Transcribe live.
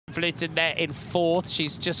Vleuten there in fourth.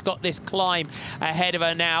 She's just got this climb ahead of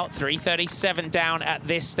her now. 3:37 down at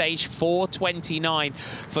this stage. 4:29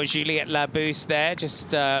 for Juliette Labousse there.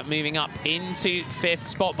 Just moving up into fifth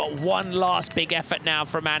spot. But one last big effort now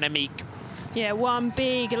from Annemiek. Yeah, one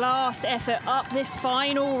big last effort up this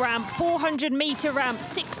final ramp. 400-meter ramp,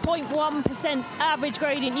 6.1% average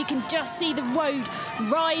gradient. You can just see the road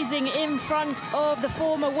rising in front of the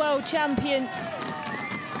former world champion.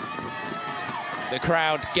 The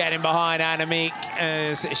crowd getting behind Annemiek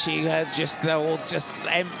as she they'll just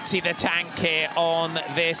empty the tank here on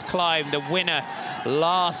this climb. The winner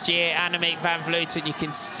last year, Annemiek van Vleuten. You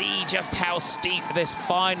can see just how steep this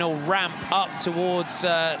final ramp up towards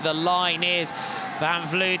the line is. Van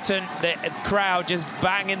Vleuten, the crowd just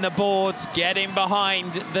banging the boards, getting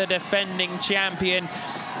behind the defending champion.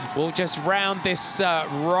 We'll just round this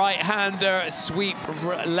right-hander sweep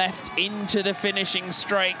left into the finishing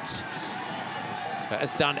straight.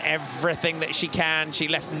 Has done everything that she can. She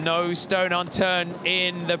left no stone unturned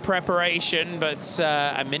in the preparation, but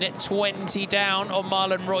a minute 20 down on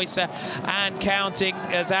Marlen Reusser and counting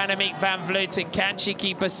as Annemiek van Vleuten. Can she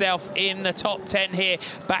keep herself in the top 10 here?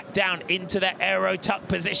 Back down into the aero tuck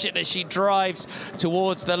position as she drives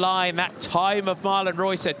towards the line. That time of Marlen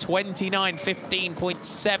Reusser,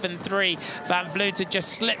 29:15.73. Van Vleuten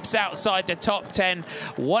just slips outside the top 10.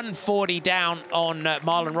 140 down on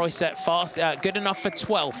Marlen Reusser. Fast, good enough for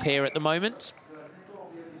 12th here at the moment.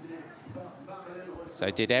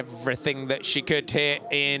 So did everything that she could here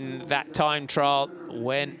in that time trial.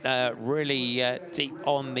 Went really deep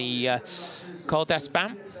on the Col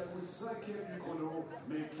d'Aspin.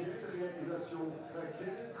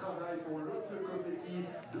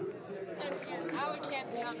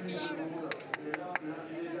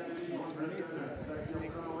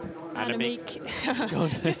 Annemiek,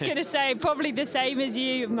 just going to say, probably the same as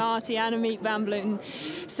you, Marty. Annemiek van Vleuten,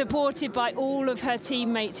 supported by all of her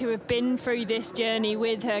teammates who have been through this journey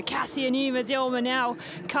with her. Kasia Nieuwiedoma now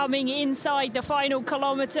coming inside the final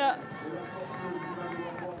kilometre.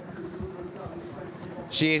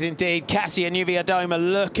 She is indeed. Kasia Nieuwiedoma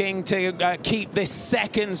looking to keep this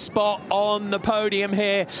second spot on the podium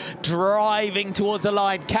here, driving towards the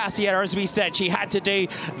line. Kasia, as we said, she had to do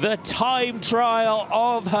the time trial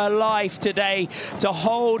of her life today to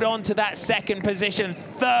hold on to that second position.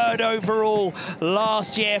 Third overall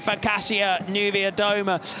last year for Kasia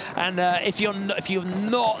Nieuwiedoma. And if you're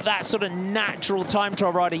not that sort of natural time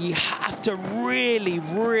trial rider, you have to really,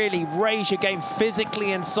 really raise your game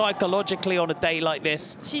physically and psychologically on a day like this.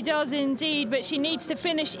 She does indeed, but she needs to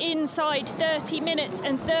finish inside 30 minutes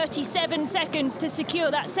and 37 seconds to secure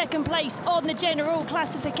that second place on the general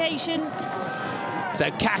classification. So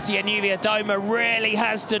Kasia Nieuwiedoma really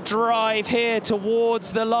has to drive here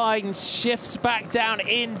towards the line, shifts back down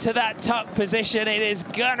into that tuck position. It is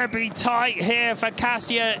gonna be tight here for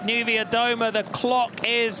Kasia Nieuwiedoma. The clock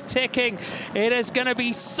is ticking. It is gonna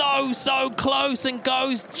be so close and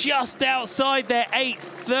goes just outside there.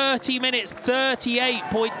 30 minutes,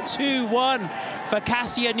 38.21 for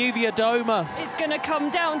Kasia Nieuwiedoma. It's gonna come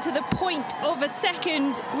down to the point of a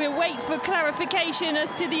second. We'll wait for clarification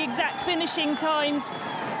as to the exact finishing times.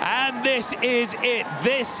 And this is it.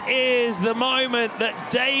 This is the moment that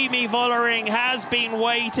Demi Vollering has been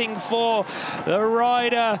waiting for. The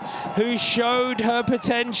rider who showed her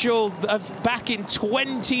potential back in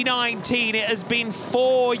 2019. It has been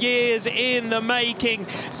 4 years in the making.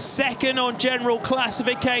 Second on general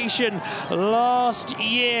classification last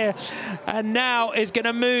year. And now is going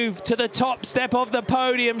to move to the top step of the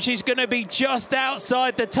podium. She's going to be just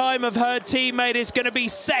outside the time of her teammate. It's going to be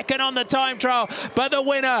second on the time trial. But the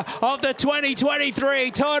winner of the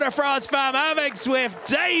 2023 Tour de France Femmes avec Zwift,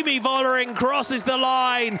 Demi Vollering, crosses the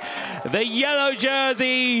line. The yellow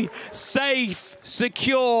jersey, safe,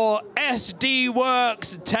 secure. SD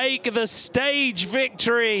Works take the stage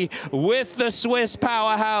victory with the Swiss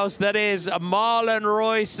powerhouse that is Marlen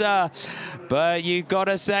Reusser. But you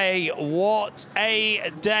gotta say, what a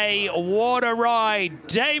day, what a ride.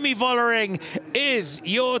 Demi Vollering is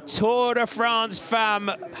your Tour de France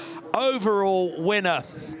Femmes overall winner.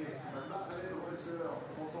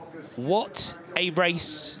 What a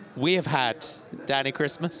race we have had, Danny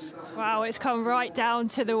Christmas. Wow, it's come right down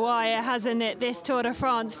to the wire, hasn't it? This Tour de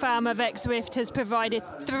France Femmes avec Zwift has provided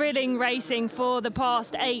thrilling racing for the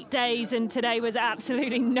past 8 days, and today was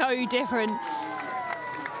absolutely no different.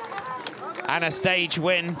 And a stage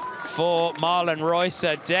win for Marlen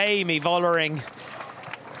Reusser. Demi Vollering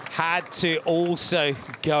had to also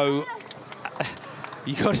go,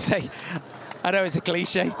 you got to say, I know it's a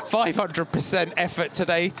cliche, 500% effort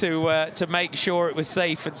today to make sure it was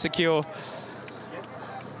safe and secure.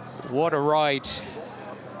 What a ride.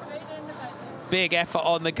 big effort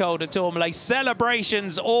on the Col de Tourmalet.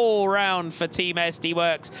 Celebrations all round for Team SD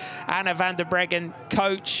Works. Anna van der Breggen,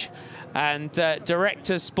 coach and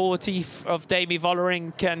director sportif of Demi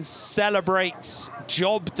Vollering, can celebrate.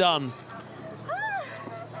 Job done.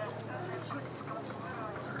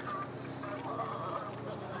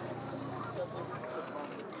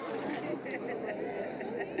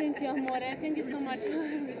 Thank you, amore. Thank you so much.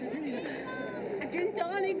 Gin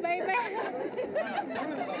tonic, baby.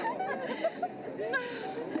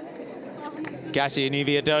 Kasia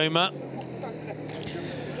Niewiadoma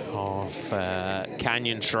of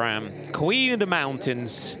Canyon SRAM, Queen of the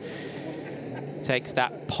Mountains, takes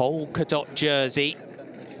that polka dot jersey.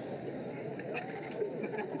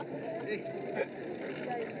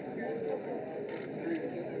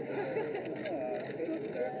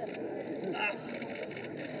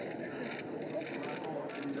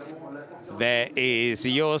 There is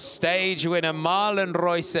your stage winner. Marlen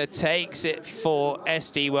Reusser takes it for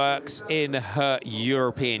SD Works in her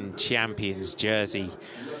European Champions jersey.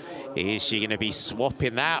 Is she going to be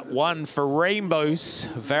swapping that one for rainbows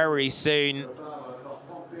very soon?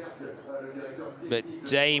 But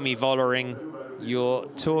Demi Vollering, your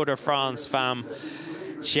Tour de France Femmes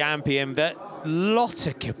champion. But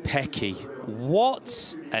Lotte Kopecky,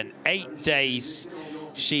 what an 8 days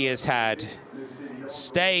she has had.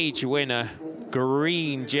 Stage winner,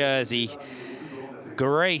 green jersey.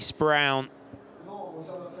 Grace Brown.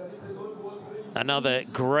 Another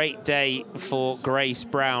great day for Grace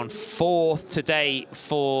Brown. 4th today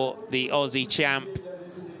for the Aussie champ.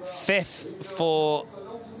 5th for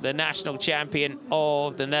the national champion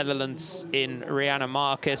of the Netherlands in Rianne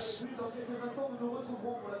Marcus.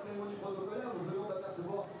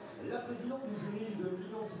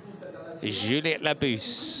 Juliette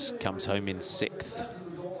Labousse comes home in 6th.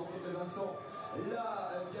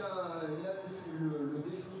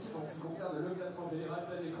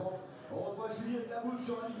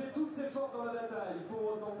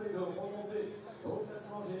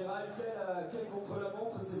 Quel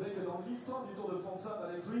contre-la-montre, c'est vrai que dans l'histoire du Tour de France Femmes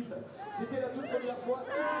avec Swift, c'était la toute première fois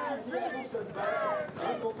et c'est ici là que ça se passe.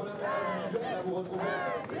 Un contre-la-montre individuel, là vous retrouvez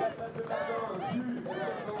la place de Marlen vue.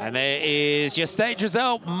 And there is your stage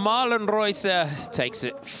result. Marlen Reusser takes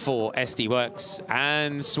it for SD Works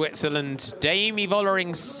and Switzerland. Demi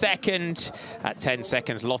Vollering 2nd at 10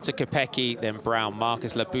 seconds. Lotte Kopecky, then Brown,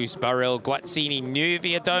 Marcus Labousse, Baril, Guazzini,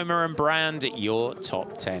 Niewiadoma and Brand at your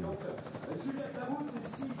top 10.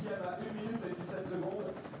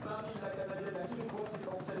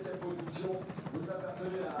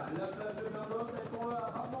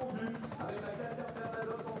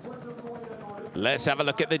 Let's have a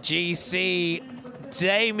look at the GC.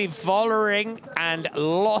 Demi Vollering and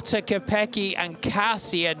Lotte Kopecky and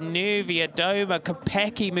Kasia Niewiadoma.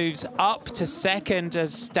 Kopecky moves up to 2nd.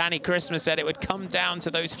 As Danny Christmas said, it would come down to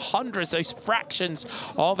those hundreds, those fractions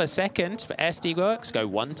of a second. But SD Works go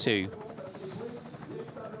 1-2.